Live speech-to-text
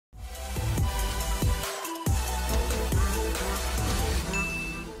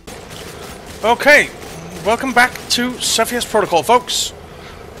Okay, welcome back to Cepheus Protocol, folks.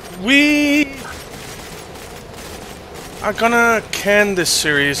 We are gonna can this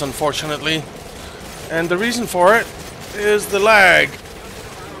series, unfortunately, and the reason for it is the lag.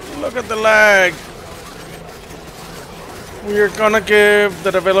 Look at the lag. We are gonna give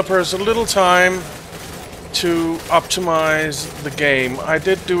the developers a little time to optimize the game. I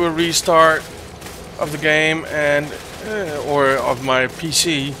did do a restart of the game and or of my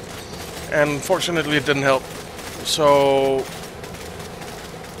PC, and unfortunately it didn't help. So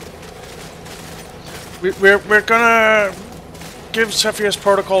we're gonna give Cepheus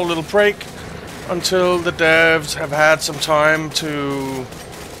Protocol a little break until the devs have had some time to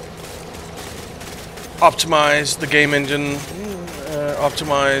optimize the game engine,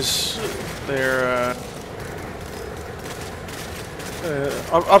 optimize their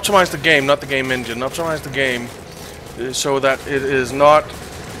optimize the game, not the game engine. Optimize the game so that it is not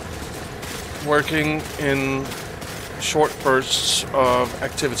working in short bursts of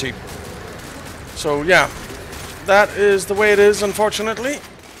activity. So yeah, that is the way it is, unfortunately.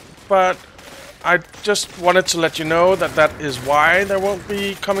 But I just wanted to let you know that that is why there won't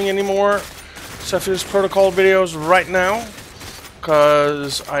be coming any more Cepheus Protocol videos right now,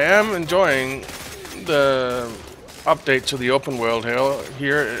 because I am enjoying the update to the open world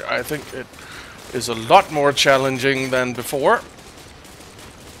here. I think it is a lot more challenging than before.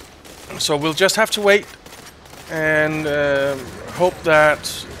 So we'll just have to wait and hope that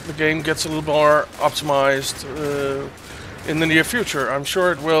the game gets a little more optimized in the near future. I'm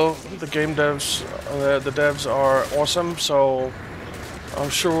sure it will. The game devs, the devs are awesome, so I'm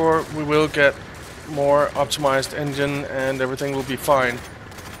sure we will get more optimized engine and everything will be fine.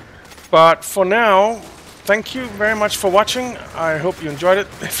 But for now, thank you very much for watching. I hope you enjoyed it.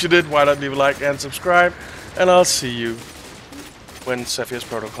 If you did, why not leave a like and subscribe, and I'll see you when Cepheus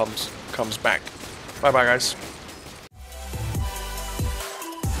Protocol comes back. Bye bye, guys.